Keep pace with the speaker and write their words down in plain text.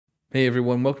Hey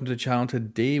everyone, welcome to the channel.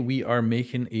 Today we are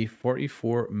making a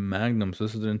 44 Magnum. So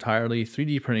this is an entirely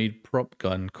 3D printed prop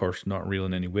gun, of course not real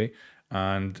in any way.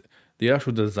 And the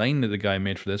actual design that the guy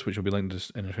made for this, which will be linked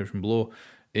in the description below,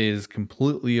 is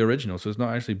completely original. So it's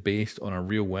not actually based on a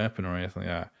real weapon or anything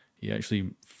like that. He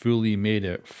actually fully made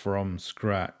it from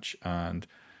scratch and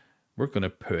we're going to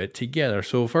put it together.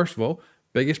 So first of all,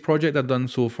 biggest project I've done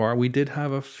so far. We did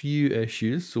have a few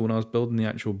issues. So when I was building the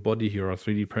actual body here, or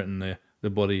 3D printing the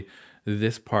body,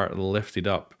 this part lifted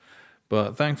up.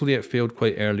 But thankfully it failed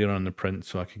quite early on in the print,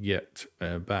 so I could get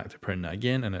back to printing it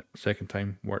again, and it second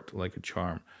time worked like a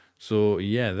charm. So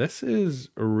yeah, this is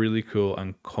a really cool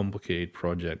and complicated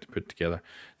project to put together.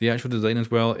 The actual design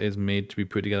as well is made to be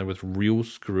put together with real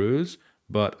screws,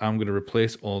 but I'm going to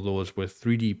replace all those with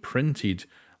 3D printed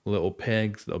little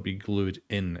pegs that'll be glued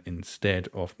in instead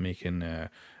of making,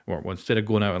 or instead of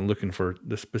going out and looking for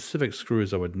the specific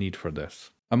screws I would need for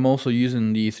this. I'm also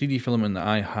using the 3D filament that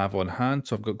I have on hand,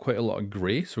 so I've got quite a lot of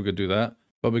grey, so we're going to do that.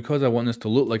 But because I want this to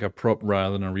look like a prop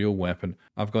rather than a real weapon,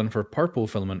 I've gone for purple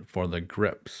filament for the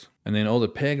grips. And then all the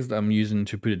pegs that I'm using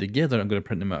to put it together, I'm going to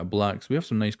print them out of black, so we have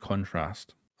some nice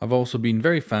contrast. I've also been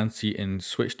very fancy and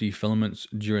switched the filaments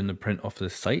during the print of the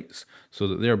sights so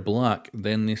that they're black,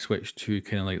 then they switch to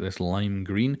kind of like this lime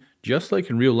green, just like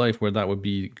in real life where that would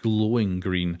be glowing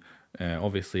green.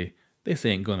 Obviously, this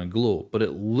ain't gonna glow, but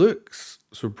it looks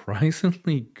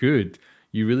surprisingly good.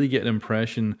 You really get an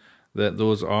impression that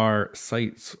those are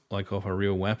sights like of a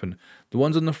real weapon. The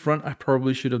ones on the front, I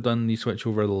probably should have done the switch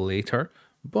over later,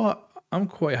 but I'm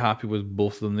quite happy with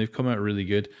both of them. They've come out really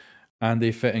good. And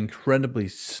they fit incredibly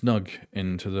snug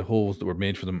into the holes that were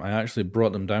made for them. I actually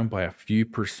brought them down by a few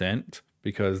percent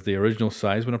because the original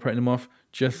size when I printed them off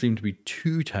just seemed to be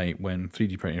too tight when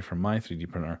 3D printing from my 3D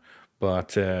printer.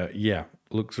 But yeah,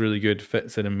 looks really good,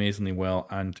 fits in amazingly well,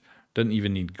 and didn't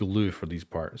even need glue for these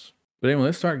parts. But anyway,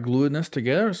 let's start gluing this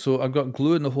together. So I've got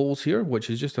glue in the holes here, which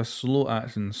is just a slow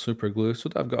acting super glue, so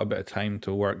that I've got a bit of time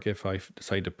to work if I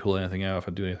decide to pull anything out, if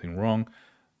I do anything wrong.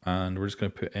 And we're just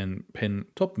going to put in pin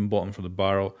top and bottom for the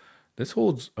barrel. This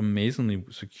holds amazingly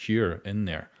secure in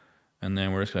there. And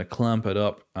then we're just going to clamp it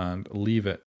up and leave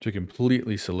it to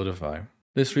completely solidify.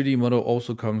 This 3D model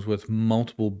also comes with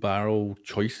multiple barrel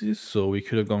choices. So we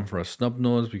could have gone for a snub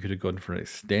nose, we could have gone for an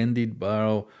extended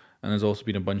barrel, and there's also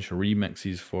been a bunch of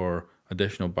remixes for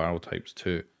additional barrel types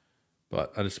too.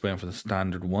 But I just went for the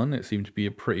standard one. It seemed to be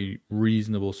a pretty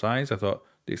reasonable size. I thought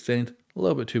the extended, a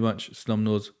little bit too much, snub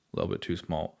nose, a little bit too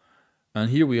small. And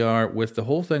here we are with the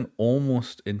whole thing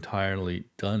almost entirely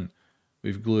done.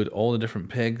 We've glued all the different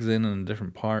pegs in and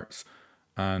different parts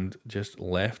and just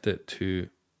left it to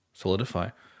solidify.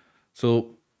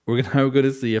 So we're now going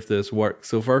to see if this works.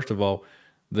 So first of all,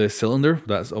 the cylinder,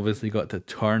 that's obviously got to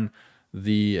turn.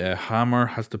 The hammer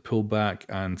has to pull back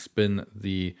and spin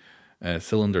the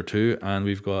cylinder too. And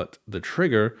we've got the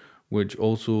trigger, which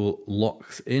also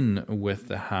locks in with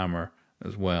the hammer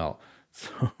as well.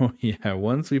 So yeah,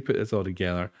 once we put this all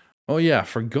together, oh yeah,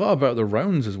 forgot about the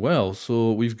rounds as well.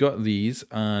 So we've got these,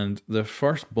 and the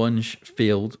first bunch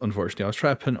failed, unfortunately. I was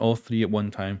trying to print all three at one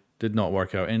time, did not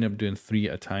work out. I ended up doing three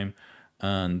at a time,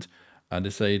 and I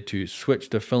decided to switch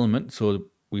the filament. So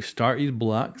we start these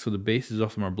black, so the bases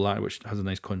of them are black, which has a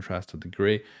nice contrast to the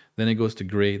grey. Then it goes to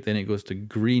grey, then it goes to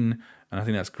green, and I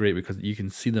think that's great because you can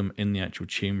see them in the actual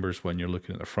chambers when you're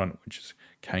looking at the front, which is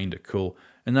kind of cool.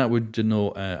 And that would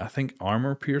denote, I think,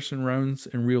 armor piercing rounds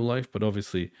in real life, but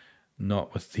obviously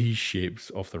not with these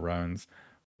shapes of the rounds.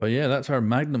 But yeah, that's our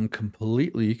Magnum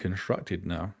completely constructed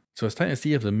now. So it's time to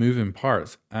see if the moving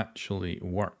parts actually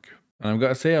work. And I've got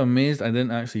to say, I'm amazed I didn't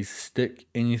actually stick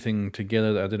anything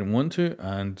together that I didn't want to,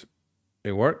 and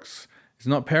it works. It's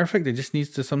not perfect, it just needs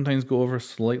to sometimes go over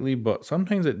slightly, but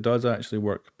sometimes it does actually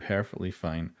work perfectly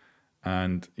fine.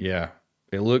 And yeah,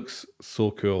 it looks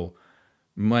so cool.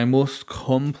 My most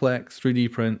complex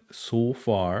 3D print so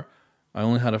far. I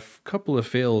only had a couple of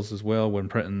fails as well when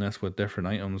printing this with different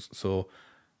items, so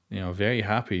you know, very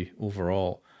happy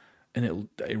overall. And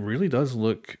it really does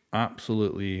look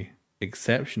absolutely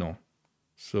exceptional.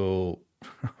 So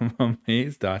I'm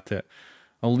amazed at it.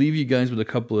 I'll leave you guys with a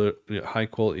couple of high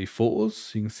quality photos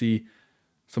so you can see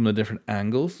some of the different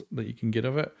angles that you can get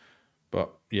of it.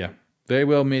 But yeah, very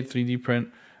well made 3D print,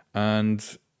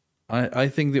 and I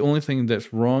think the only thing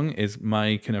that's wrong is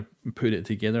my kind of put it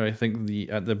together. I think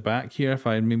at the back here, if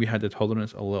I maybe had the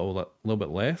tolerance a little bit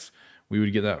less, we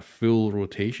would get that full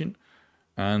rotation.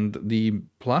 And the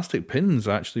plastic pins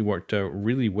actually worked out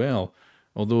really well.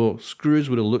 Although screws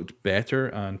would have looked better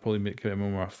and probably make it a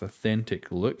more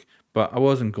authentic look, but I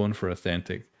wasn't going for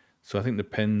authentic. So I think the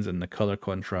pins and the color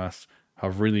contrast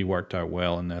have really worked out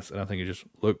well in this, and I think it just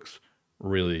looks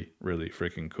really, really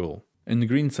freaking cool. And the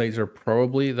green sights are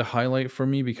probably the highlight for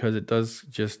me because it does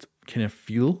just kind of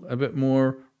feel a bit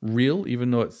more real,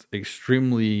 even though it's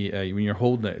extremely, when you're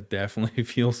holding it, it definitely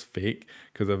feels fake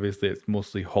because obviously it's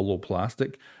mostly hollow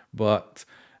plastic. But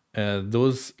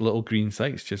those little green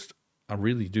sights just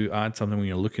really do add something when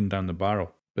you're looking down the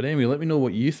barrel. But anyway, let me know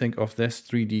what you think of this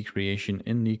 3D creation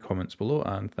in the comments below,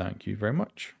 and thank you very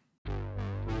much.